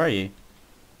know. Where are you?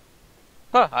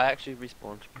 Huh, I actually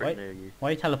respawned pretty Wait. near you. Why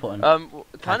are you teleporting? Kind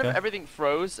of Hacker? everything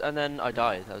froze and then I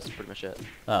died. That was pretty much it.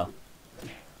 Oh,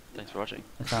 Thanks for watching.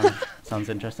 that sounds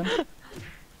interesting.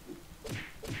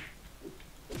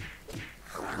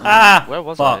 Ah! Where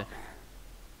was Fuck.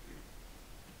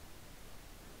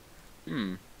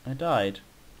 I? I died.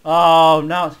 Oh,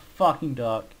 now it's fucking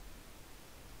dark.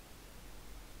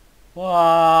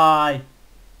 Why?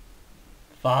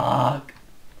 Fuck.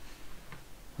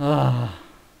 Ah.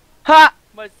 Ha!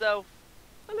 Myself.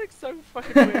 I look so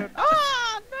fucking weird.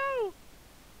 Ah, no!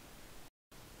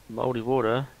 Moldy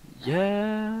water.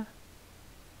 Yeah.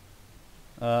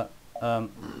 Fuck.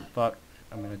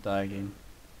 I'm gonna die again.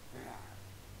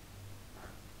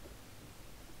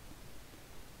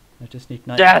 I just need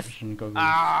night Death! vision goggles.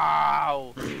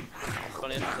 Ow!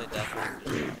 Funny enough to say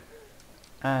death.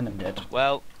 And I'm dead.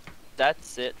 Well,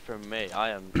 that's it from me. I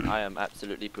am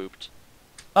absolutely pooped.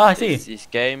 Oh, I see. This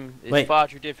game is Wait. far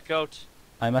too difficult,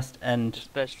 I must end.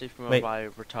 especially from Wait. my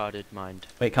retarded mind.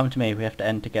 Wait, come to me. We have to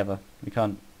end together. We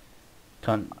can't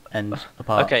end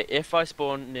apart. Okay, if I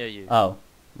spawn near you. Oh,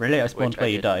 really? I spawned Which I where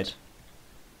you didn't.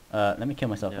 died. Let me kill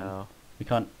myself. then. No. We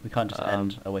can't just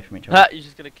end away from each Ha! other. You're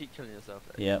just gonna keep killing yourself.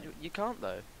 Yep. You can't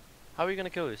though. How are you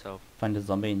gonna kill yourself? Find a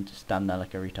zombie and just stand there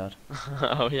like a retard.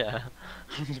 Oh yeah,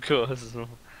 of course.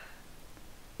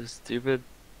 Stupid.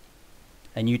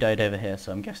 And you died over here,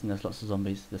 so I'm guessing there's lots of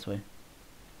zombies this way.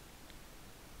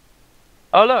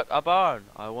 Oh look, a barn.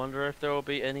 I wonder if there will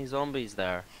be any zombies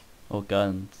there. Or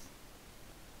guns.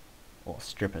 Or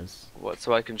strippers. What,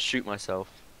 so I can shoot myself?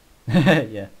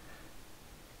 Yeah.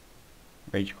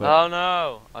 Rage quit. Oh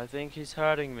no, I think he's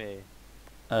hurting me.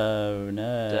 Oh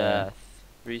no. Death.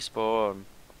 Respawn.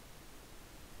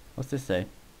 What's this say?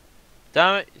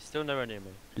 Damn it, he's still nowhere near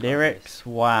me. Lyrics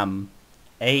Wham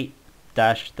 8-32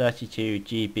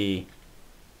 GB.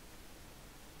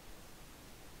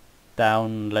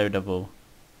 Downloadable.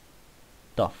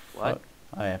 The fuck? What?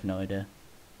 I have no idea.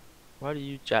 What are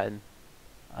you chatting?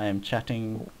 I am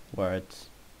chatting words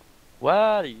What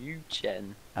are you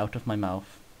chatting? out of my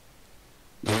mouth.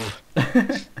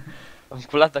 I'm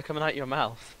glad they're coming out your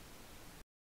mouth.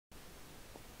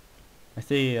 I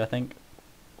see you, I think.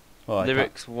 Oh, I can't-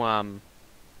 Lyrics Wham.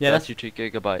 Yeah, 32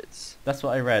 gigabytes. that's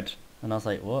what I read. And I was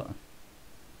like, what?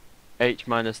 H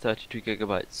minus 32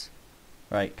 gigabytes.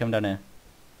 Right, come down here.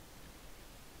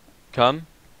 Come.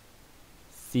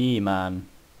 See, man.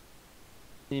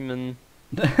 Demon.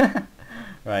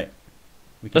 Right.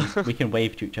 We can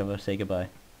wave to each other, say goodbye.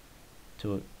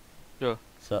 To Sure.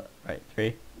 So right,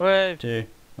 3, Wave. 2,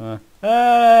 Oh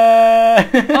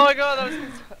my god,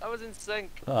 I was in sync.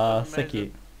 Ah, so Amazing.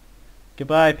 cute.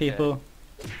 Goodbye, people.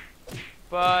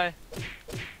 Bye.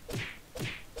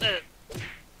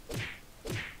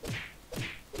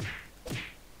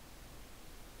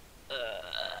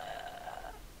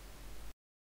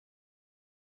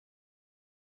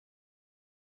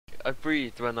 I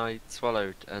breathed when I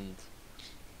swallowed, and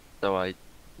so I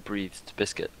breathed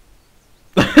biscuit.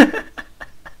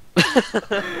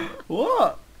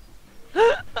 What?